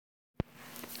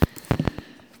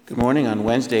Good morning. On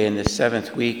Wednesday in this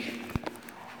seventh week,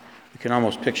 we can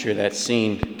almost picture that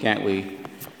scene, can't we,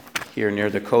 here near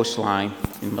the coastline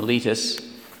in Miletus,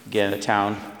 again a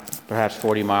town perhaps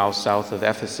 40 miles south of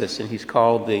Ephesus, and he's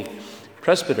called the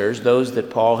presbyters, those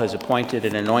that Paul has appointed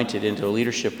and anointed into a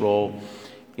leadership role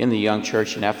in the young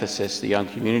church in Ephesus, the young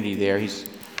community there. He's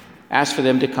asked for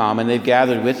them to come, and they've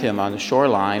gathered with him on the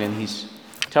shoreline, and he's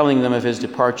telling them of his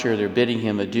departure. They're bidding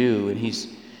him adieu, and he's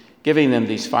giving them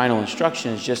these final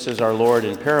instructions, just as our Lord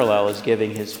in parallel is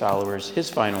giving his followers his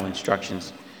final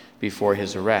instructions before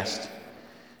his arrest.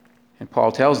 And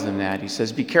Paul tells them that. He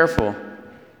says, "Be careful,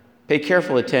 pay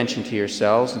careful attention to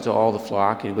yourselves and to all the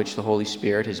flock in which the Holy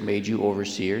Spirit has made you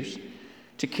overseers,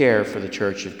 to care for the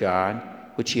church of God,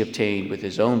 which he obtained with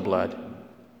his own blood.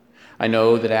 I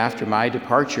know that after my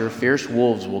departure, fierce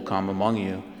wolves will come among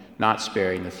you, not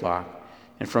sparing the flock.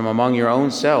 And from among your own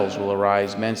selves will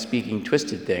arise men speaking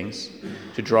twisted things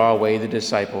to draw away the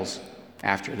disciples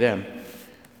after them."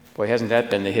 Boy, hasn't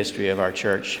that been the history of our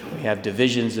church? We have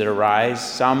divisions that arise,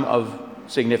 some of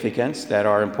significance that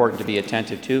are important to be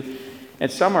attentive to, and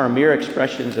some are mere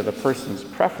expressions of a person's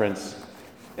preference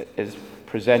as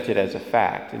presented as a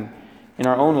fact. And in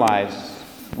our own lives,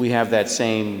 we have that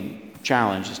same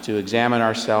challenge, is to examine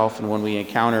ourselves, and when we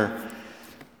encounter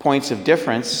points of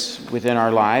difference within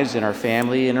our lives, in our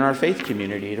family, and in our faith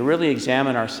community, to really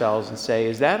examine ourselves and say,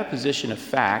 is that a position of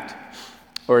fact,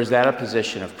 or is that a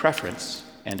position of preference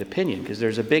and opinion? Because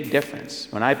there's a big difference.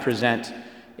 When I present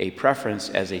a preference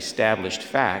as established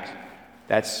fact,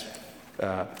 that's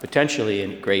potentially a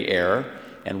great error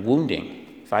and wounding.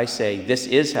 If I say this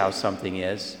is how something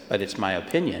is, but it's my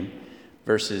opinion,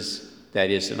 versus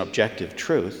that is an objective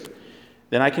truth,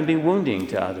 then I can be wounding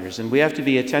to others, and we have to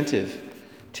be attentive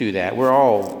to that. We're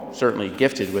all certainly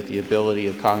gifted with the ability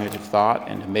of cognitive thought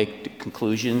and to make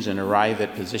conclusions and arrive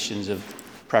at positions of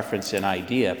preference and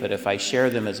idea. But if I share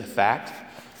them as a fact,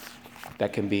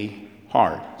 that can be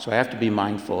hard. So I have to be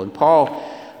mindful. And Paul,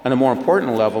 on a more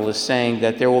important level, is saying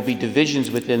that there will be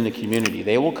divisions within the community.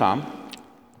 They will come.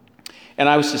 And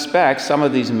I would suspect some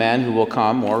of these men who will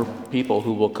come, or people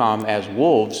who will come as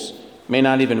wolves, may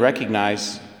not even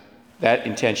recognize that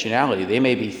intentionality. They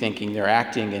may be thinking they're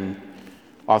acting in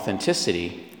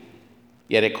authenticity,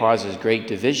 yet it causes great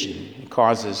division. It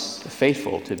causes the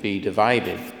faithful to be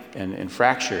divided and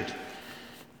fractured.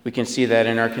 We can see that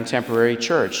in our contemporary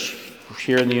church.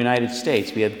 Here in the United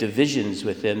States, we have divisions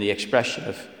within the expression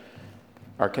of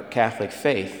our Catholic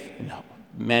faith. And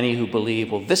many who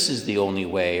believe, well, this is the only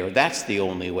way, or that's the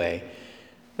only way.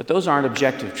 But those aren't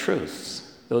objective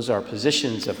truths. Those are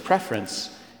positions of preference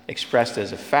expressed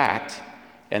as a fact,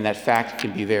 and that fact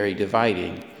can be very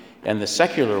dividing. And the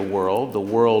secular world, the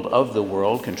world of the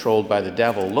world, controlled by the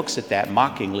devil, looks at that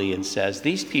mockingly and says,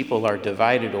 these people are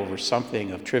divided over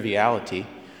something of triviality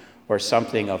or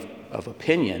something of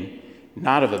opinion,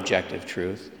 not of objective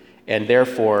truth, and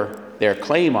therefore their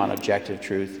claim on objective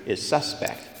truth is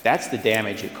suspect. That's the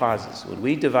damage it causes. When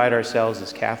we divide ourselves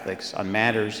as Catholics on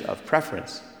matters of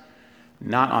preference,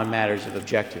 not on matters of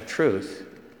objective truth,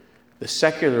 the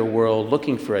secular world,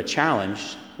 looking for a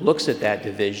challenge, looks at that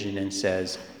division and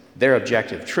says, their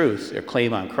objective truth, their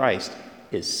claim on Christ,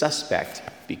 is suspect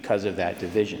because of that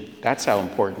division. That's how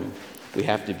important we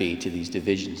have to be to these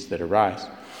divisions that arise.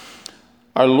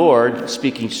 Our Lord,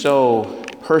 speaking so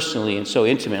personally and so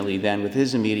intimately then with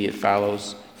his immediate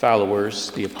followers,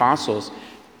 the apostles,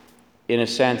 in a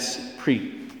sense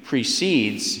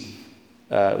precedes,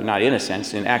 not in a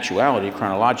sense, in actuality,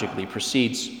 chronologically,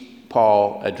 precedes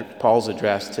Paul's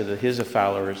address to his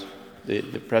followers, the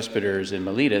presbyters in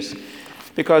Miletus,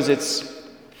 because it's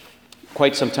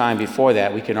quite some time before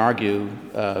that. We can argue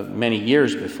many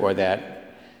years before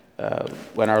that,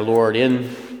 when our Lord,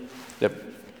 in the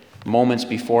moments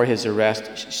before his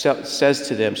arrest, says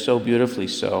to them so beautifully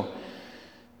so,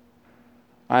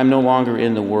 I am no longer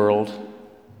in the world,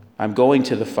 I'm going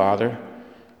to the Father.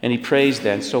 And he prays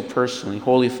then so personally,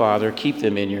 Holy Father, keep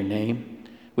them in your name,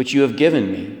 which you have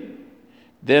given me.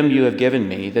 Them you have given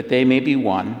me, that they may be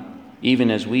one,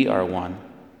 even as we are one.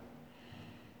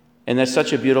 And that's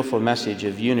such a beautiful message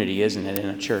of unity, isn't it, in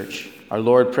a church? Our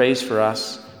Lord prays for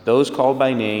us, those called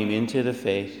by name into the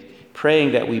faith,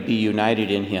 praying that we be united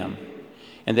in him,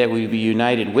 and that we be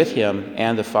united with him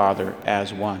and the Father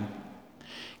as one.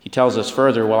 He tells us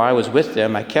further, while I was with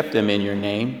them, I kept them in your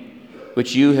name,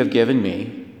 which you have given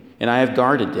me, and I have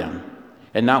guarded them.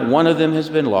 And not one of them has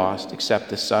been lost except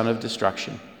the son of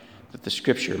destruction, that the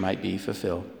scripture might be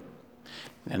fulfilled.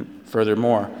 And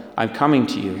furthermore, I'm coming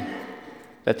to you,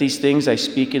 that these things I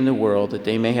speak in the world, that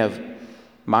they may have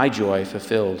my joy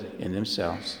fulfilled in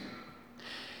themselves.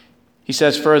 He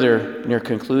says further, near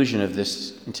conclusion of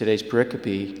this in today's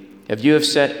pericope, as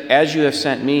you have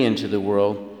sent me into the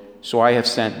world, so I have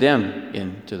sent them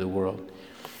into the world.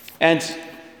 And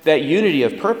that unity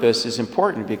of purpose is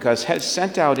important because has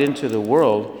sent out into the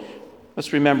world,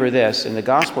 let's remember this, in the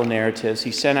gospel narratives,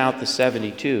 he sent out the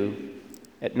 72,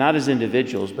 not as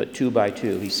individuals, but 2 by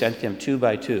 2. He sent them 2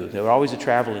 by 2. They were always a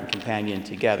traveling companion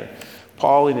together.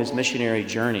 Paul, in his missionary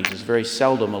journeys, is very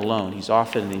seldom alone. He's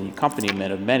often in the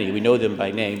accompaniment of many. We know them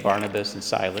by name, Barnabas and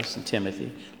Silas and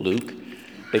Timothy, Luke.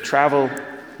 They travel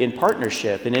in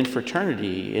partnership and in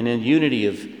fraternity and in unity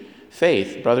of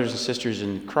faith, brothers and sisters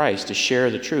in Christ, to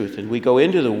share the truth. And we go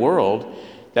into the world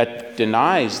that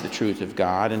denies the truth of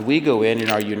God, and we go in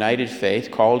our united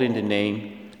faith, called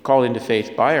into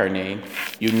faith by our name,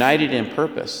 united in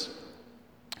purpose,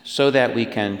 so that we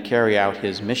can carry out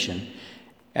his mission.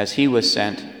 As he was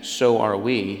sent, so are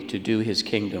we to do his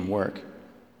kingdom work.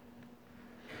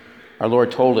 Our Lord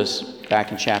told us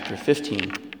back in chapter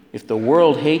 15, if the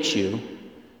world hates you,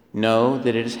 know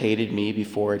that it has hated me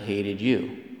before it hated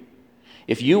you.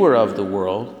 If you were of the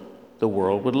world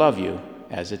would love you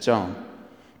as its own.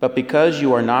 But because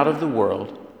you are not of the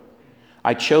world,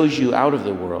 I chose you out of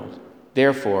the world.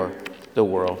 Therefore, the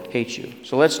world hates you.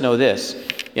 So let's know this.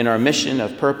 In our mission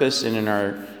of purpose and in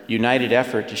our united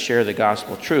effort to share the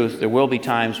gospel truth, there will be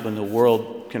times when the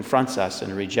world confronts us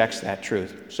and rejects that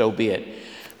truth. So be it.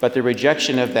 But the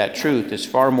rejection of that truth is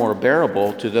far more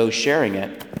bearable to those sharing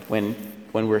it when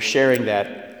we're sharing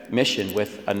that mission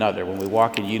with another, when we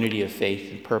walk in unity of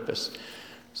faith and purpose.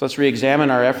 So let's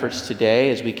re-examine our efforts today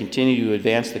as we continue to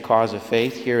advance the cause of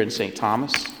faith here in St.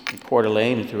 Thomas, in Coeur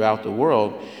d'Alene, and throughout the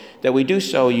world, that we do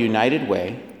so a united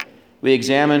way. We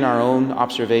examine our own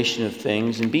observation of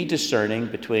things and be discerning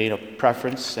between a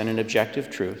preference and an objective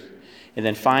truth, and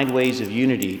then find ways of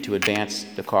unity to advance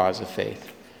the cause of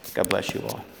faith. God bless you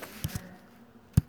all.